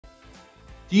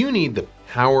Do you need the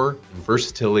power and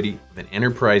versatility of an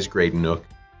enterprise-grade NUC?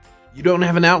 You don't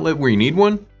have an outlet where you need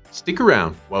one? Stick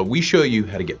around while we show you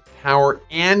how to get power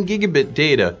and gigabit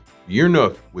data to your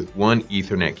NUC with one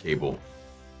Ethernet cable.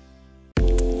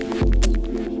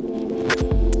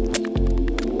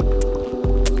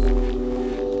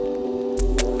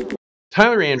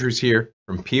 Tyler Andrews here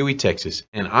from PoE Texas,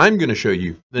 and I'm going to show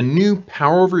you the new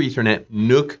Power over Ethernet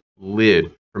NUC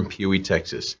Lid from PoE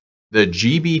Texas, the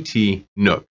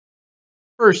GBT-NUC.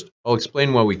 First, I'll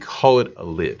explain why we call it a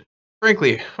lid.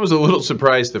 Frankly, I was a little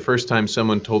surprised the first time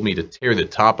someone told me to tear the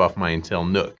top off my Intel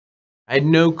NUC. I had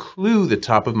no clue the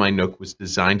top of my NUC was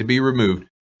designed to be removed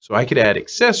so I could add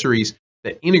accessories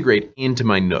that integrate into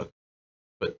my NUC.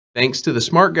 But thanks to the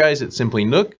smart guys at Simply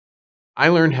NUC, I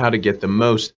learned how to get the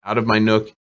most out of my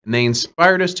NUC, and they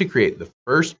inspired us to create the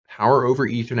first Power over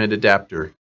Ethernet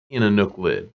adapter in a NUC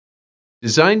lid.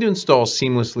 Designed to install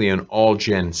seamlessly on all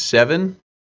Gen 7,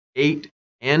 8,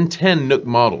 and 10 NUC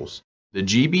models, the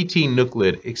GBT-NUC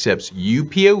Lid accepts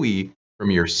uPoE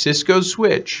from your Cisco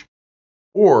switch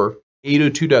or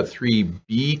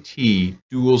 802.3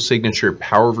 dual signature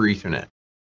Power over Ethernet,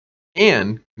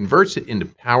 and converts it into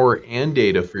power and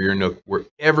data for your NUC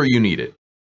wherever you need it.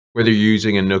 Whether you're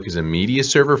using a NUC as a media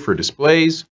server for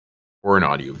displays, or an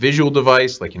audio-visual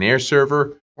device like an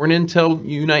AirServer, or an Intel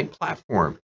NUC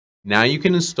platform, now you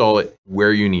can install it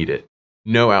where you need it.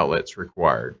 No outlets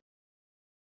required.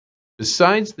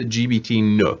 Besides the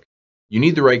GBT-NUC, you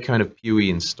need the right kind of PoE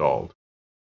installed.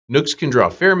 NUCs can draw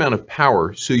a fair amount of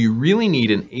power, so you really need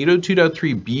an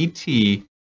 802.3 BT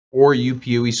or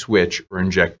uPoE switch or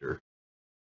injector.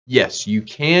 Yes, you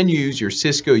can use your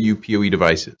Cisco uPoE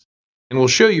devices, and we'll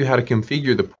show you how to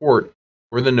configure the port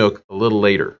for the NUC a little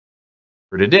later.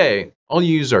 For today, I'll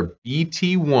use our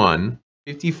BT1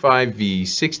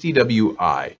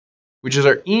 55V60WI, which is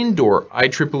our indoor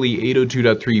IEEE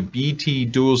 802.3 BT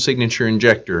dual signature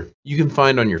injector you can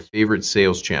find on your favorite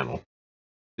sales channel.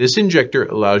 This injector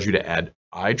allows you to add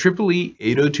IEEE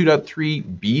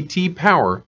 802.3 BT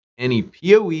power to any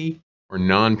PoE or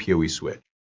non-PoE switch.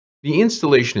 The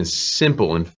installation is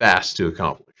simple and fast to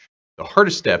accomplish. The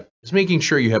hardest step is making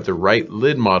sure you have the right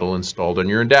lid model installed on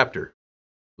your adapter.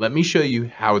 Let me show you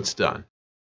how it's done.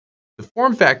 The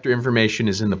form factor information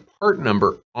is in the part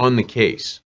number on the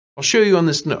case. I'll show you on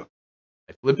this NUC.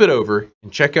 I flip it over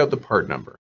and check out the part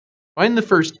number. Find the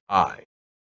first I.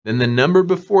 Then the number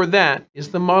before that is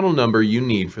the model number you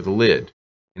need for the lid.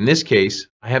 In this case,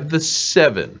 I have the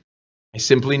 7. I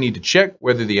simply need to check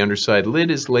whether the underside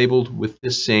lid is labeled with the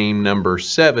same number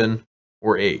 7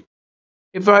 or 8.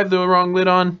 If I have the wrong lid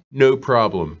on, no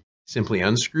problem. Simply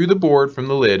unscrew the board from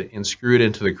the lid and screw it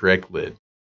into the correct lid.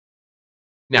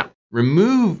 Now,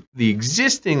 remove the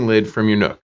existing lid from your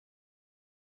NUC.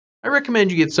 I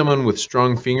recommend you get someone with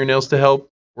strong fingernails to help,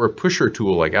 or a pusher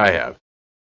tool like I have.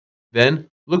 Then,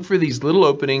 look for these little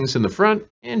openings in the front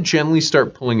and gently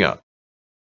start pulling up.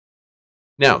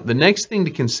 Now, the next thing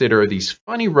to consider are these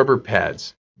funny rubber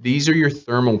pads. These are your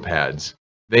thermal pads.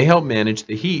 They help manage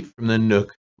the heat from the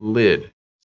NUC lid.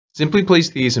 Simply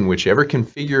place these in whichever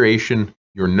configuration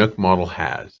your NUC model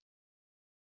has.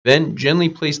 Then gently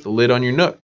place the lid on your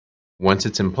NUC. Once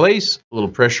it's in place, a little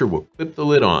pressure will clip the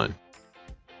lid on.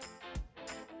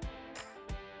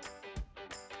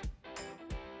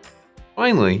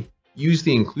 Finally, use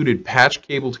the included patch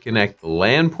cable to connect the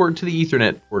LAN port to the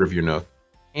Ethernet port of your NUC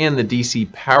and the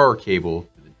DC power cable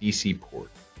to the DC port.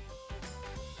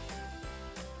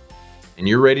 And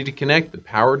you're ready to connect the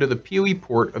power to the PoE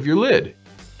port of your lid.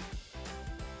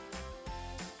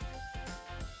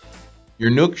 Your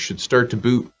NUC should start to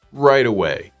boot right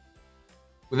away.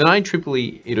 With an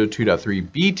IEEE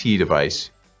 802.3 BT device,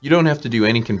 you don't have to do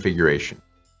any configuration.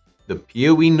 The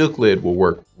PoE NUC Lid will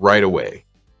work right away.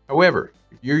 However,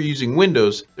 if you're using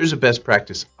Windows, there's a best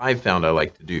practice I've found I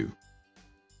like to do.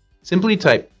 Simply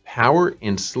type Power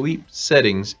and Sleep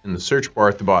Settings in the search bar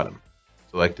at the bottom.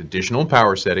 Select Additional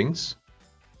Power Settings,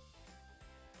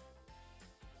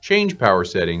 Change Power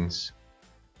Settings,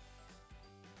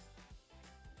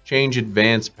 Change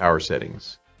Advanced Power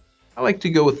Settings. I like to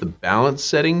go with the Balance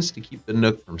settings to keep the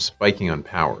NUC from spiking on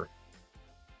power.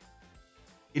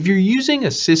 If you're using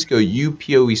a Cisco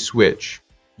uPoE switch,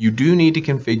 you do need to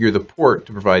configure the port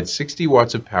to provide 60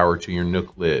 watts of power to your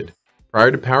NUC lid.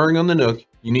 Prior to powering on the NUC,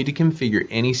 you need to configure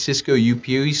any Cisco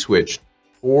uPoE switch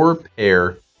or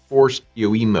pair forced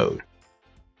PoE mode.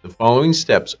 The following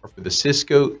steps are for the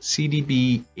Cisco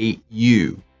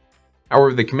CDB8U.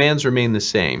 However, the commands remain the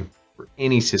same for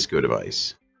any Cisco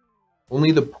device.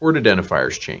 Only the port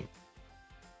identifiers change.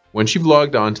 Once you've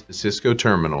logged on to the Cisco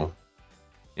terminal,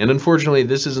 And unfortunately,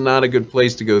 this is not a good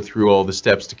place to go through all the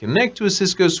steps to connect to a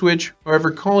Cisco switch.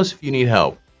 However, call us if you need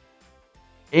help.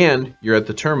 And you're at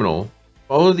the terminal,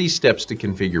 follow these steps to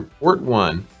configure port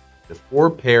 1 to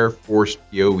 4-pair forced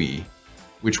PoE,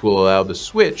 which will allow the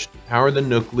switch to power the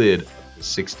NUC lid up to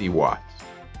 60 watts.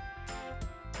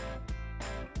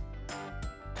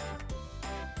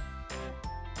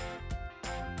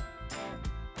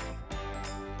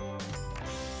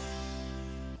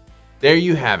 There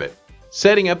you have it,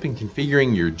 setting up and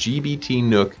configuring your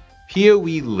GBT-NUC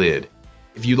PoE Lid.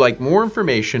 If you'd like more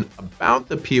information about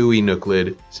the PoE NUC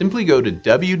Lid, simply go to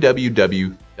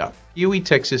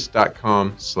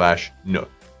www.poetexas.com/NUC.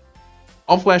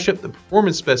 I'll flash up the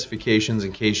performance specifications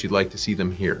in case you'd like to see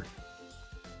them here.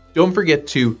 Don't forget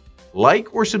to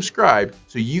like or subscribe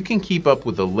so you can keep up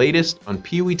with the latest on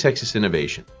PoE Texas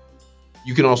innovation.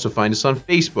 You can also find us on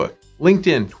Facebook,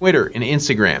 LinkedIn, Twitter, and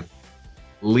Instagram.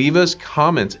 Leave us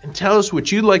comments and tell us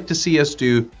what you'd like to see us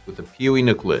do with the PoE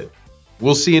NUC Lid.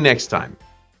 We'll see you next time.